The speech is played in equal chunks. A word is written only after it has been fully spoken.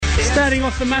Starting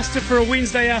off the muster for a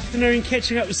Wednesday afternoon,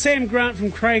 catching up with Sam Grant from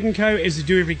Craig & Co. as we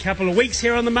do every couple of weeks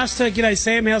here on the muster. G'day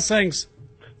Sam, how's things?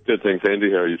 Good, thanks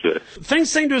Andy, how are you today? Things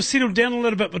seem to have settled down a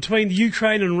little bit between the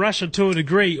Ukraine and Russia to a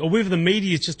degree, or whether the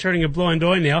media is just turning a blind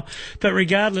eye now. But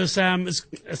regardless,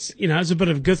 it's a bit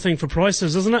of a good thing for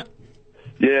prices, isn't it?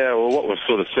 Yeah, well, what we've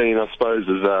sort of seen, I suppose,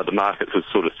 is the markets have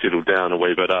sort of settled down a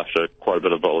wee bit after quite a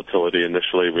bit of volatility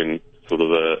initially when sort of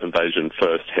the invasion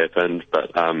first happened.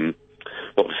 But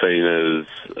what we've seen is,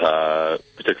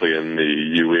 particularly in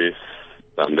the US,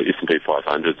 the S&P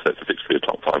 500, so that's effectively the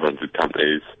top 500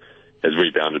 companies, has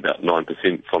rebounded about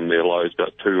 9% from their lows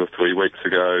about 2 or 3 weeks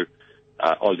ago.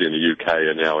 Aussie and the UK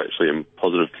are now actually in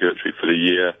positive territory for the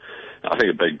year. I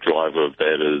think a big driver of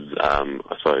that is,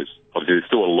 I suppose, obviously there's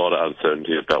still a lot of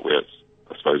uncertainty about where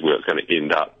it's going to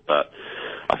end up, but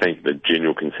I think the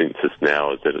general consensus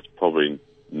now is that it's probably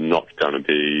not going to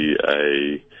be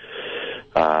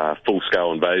a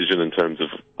full-scale invasion in terms of,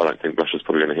 I don't think Russia's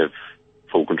probably going to have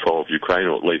full control of Ukraine,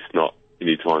 or at least not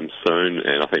anytime soon,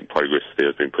 and I think progress there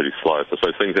has been pretty slow. So I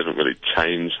suppose things haven't really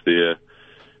changed there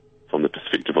from the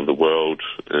perspective of the world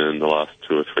in the last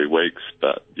 2 or 3 weeks,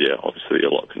 but yeah, obviously a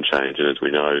lot can change, and as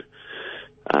we know,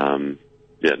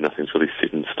 nothing's really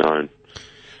set in stone.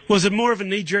 Was it more of a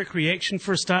knee-jerk reaction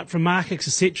for a start from markets,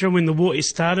 etc., when the war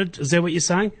started? Is that what you're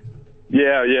saying?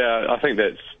 Yeah, I think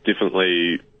that's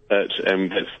definitely it,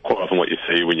 and that's quite often what you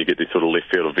see when you get these sort of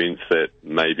left-field events that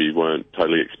maybe weren't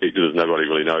totally expected, as nobody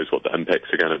really knows what the impacts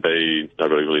are going to be,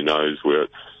 nobody really knows where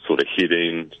it's sort of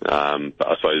heading, but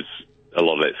I suppose a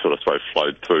lot of that sort of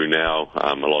flowed through now.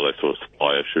 A lot of those sort of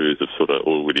supply issues have sort of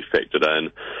already factored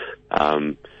in.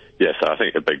 So I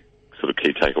think a big sort of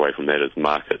key takeaway from that is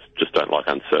markets just don't like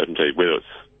uncertainty. Whether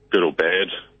it's good or bad,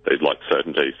 they like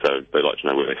certainty, so they like to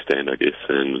know where they stand, I guess.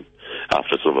 And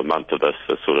after sort of a month of this,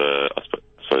 it sort of, I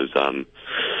suppose,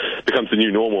 becomes the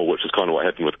new normal, which is kind of what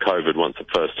happened with COVID once it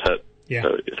first hit. Yeah.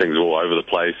 Things are all over the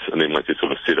place, and then once you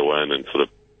sort of settle in and sort of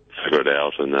figure it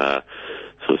out and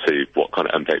sort of see what kind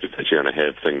of impact it's actually going to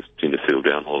have, things tend to settle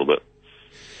down a little bit.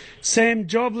 Sam,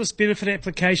 jobless benefit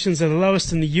applications are the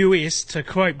lowest in the US, to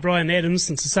quote Brian Adams,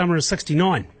 since the summer of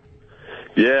 '69.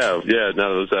 Yeah,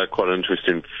 no, it was quite an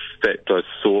interesting fact I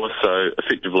saw. So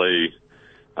effectively,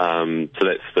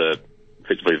 that's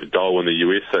effectively the dole in the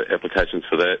US, so applications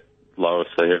for that, lowest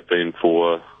they have been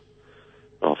for,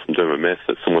 if I'm doing my maths,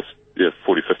 it's almost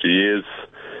 40, 50 years.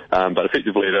 But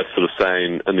effectively that's sort of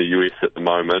saying in the US at the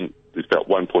moment, there's about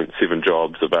 1.7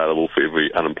 jobs available for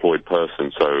every unemployed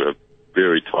person, so a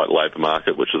very tight labour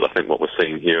market, which is I think what we're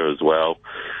seeing here as well.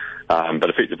 But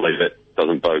effectively that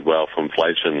doesn't bode well for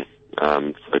inflation,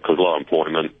 because low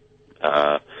employment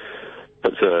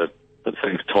puts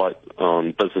things tight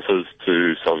on businesses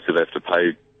so obviously they have to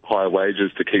pay higher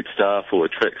wages to keep staff or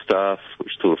attract staff,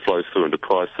 which sort of flows through into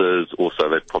prices. Also,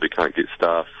 they probably can't get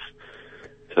staff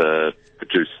to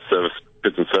produce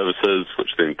goods and services, which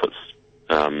then puts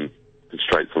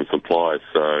constraints on supply.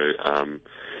 So,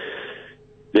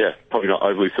 probably not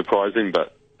overly surprising,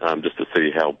 but just to see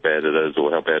how bad it is,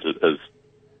 or how bad it is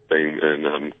being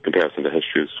in comparison to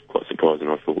history, is quite surprising,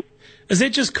 I thought. Is that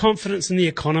just confidence in the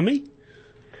economy?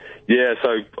 Yeah, so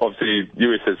obviously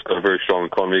US has got a very strong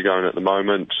economy going at the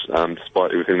moment,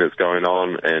 despite everything that's going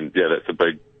on, and that's a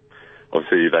big,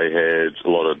 obviously they had a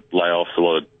lot of layoffs, a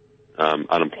lot of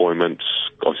unemployment.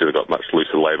 Obviously they've got much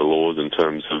looser labour laws in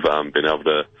terms of being able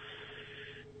to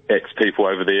axe people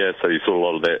over there, so you saw a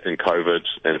lot of that in COVID,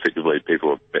 and effectively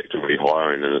people are back to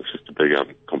rehiring, and it's just a big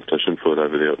competition for it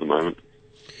over there at the moment.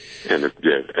 And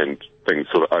and things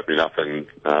sort of opening up, and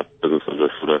businesses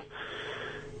are sort of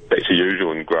back to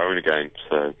usual and growing again.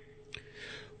 So,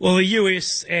 well, the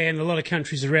US and a lot of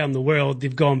countries around the world,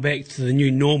 they've gone back to the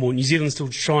new normal. New Zealand's still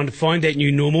trying to find that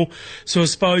new normal. So I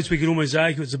suppose we could almost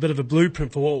argue it's a bit of a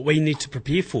blueprint for what we need to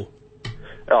prepare for.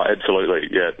 Oh, absolutely.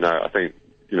 Yeah, no, I think,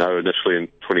 initially in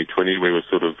 2020 we were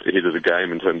sort of ahead of the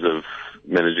game in terms of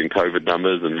managing COVID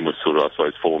numbers, and we're sort of, I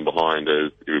suppose, fallen behind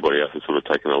as everybody else has sort of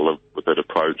taken a live with that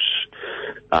approach.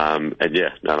 I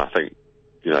think,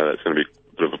 that's going to be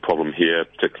a bit of a problem here,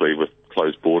 particularly with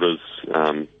closed borders.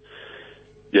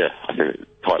 I think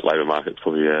tight labour market's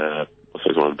probably, I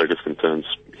suppose, one of the biggest concerns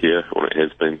here, or it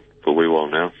has been for a wee while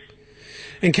now.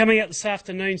 And coming up this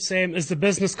afternoon, Sam, is the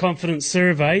Business Confidence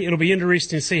Survey. It'll be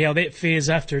interesting to see how that fares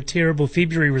after a terrible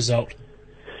February result.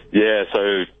 Yeah,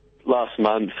 so last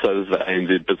month, so there's the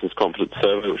ANZ Business Confidence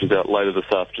Survey, which is out later this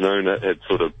afternoon. It had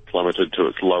sort of plummeted to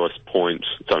its lowest point.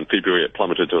 So in February, it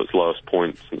plummeted to its lowest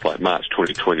point since like March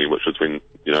 2020, which was when,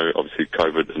 obviously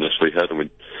COVID initially hit, and we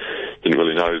didn't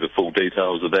really know the full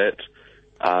details of that.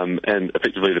 And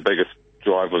effectively the biggest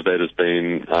driver of that has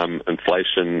been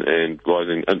inflation and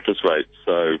rising interest rates.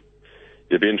 So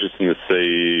it'd be interesting to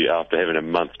see, after having a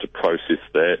month to process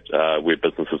that, where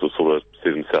businesses will sort of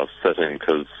see themselves sitting,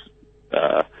 because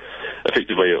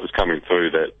effectively it was coming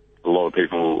through that a lot of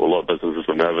businesses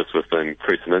were nervous with the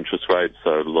increase in interest rates,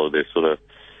 so a lot of their sort of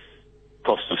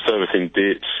cost of servicing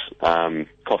debt,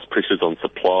 cost pressures on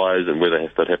suppliers and whether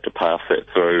they'd have to pass that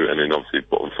through, and then obviously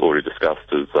what we've already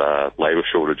discussed is labour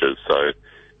shortages. So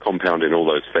compounding all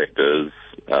those factors,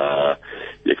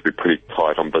 it could be pretty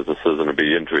tight on businesses, and it'd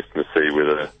be interesting to see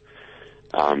whether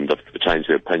they've changed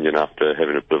their opinion after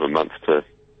having a bit of a month to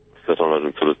sit on it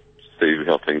and sort of see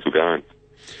how things were going.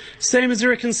 Sam, is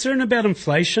there a concern about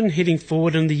inflation heading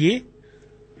forward in the year?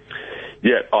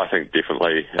 Yeah, I think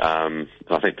definitely.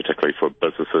 I think particularly for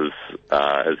businesses,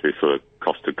 as their sort of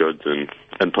cost of goods and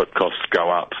input costs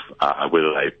go up,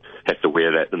 whether they have to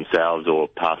wear that themselves or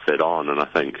pass that on. And I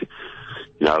think,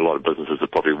 a lot of businesses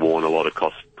have probably worn a lot of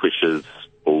cost pressures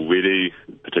already,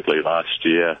 particularly last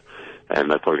year, and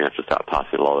they're probably going to have to start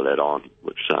passing a lot of that on,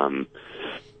 which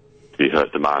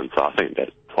hurt demand. So I think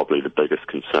that's probably the biggest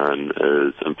concern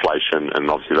is inflation, and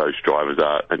obviously those drivers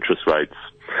are interest rates,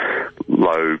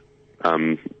 low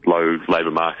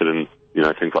labour market, and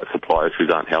things like supply issues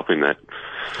aren't helping that.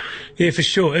 Yeah, for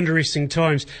sure. Interesting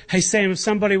times. Hey Sam, if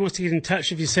somebody wants to get in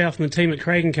touch with yourself and the team at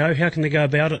Craig & Co, how can they go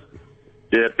about it?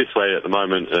 Yeah, best way at the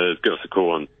moment is give us a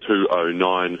call on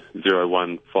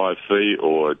 209-0153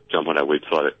 or jump on our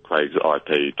website at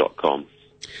craigsip.com.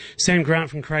 Sam Grant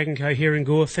from Craig & Co here in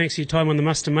Gore. Thanks for your time on the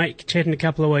muster, mate. Chat in a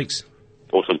couple of weeks.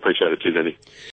 Awesome. Appreciate it. Cheers, Andy.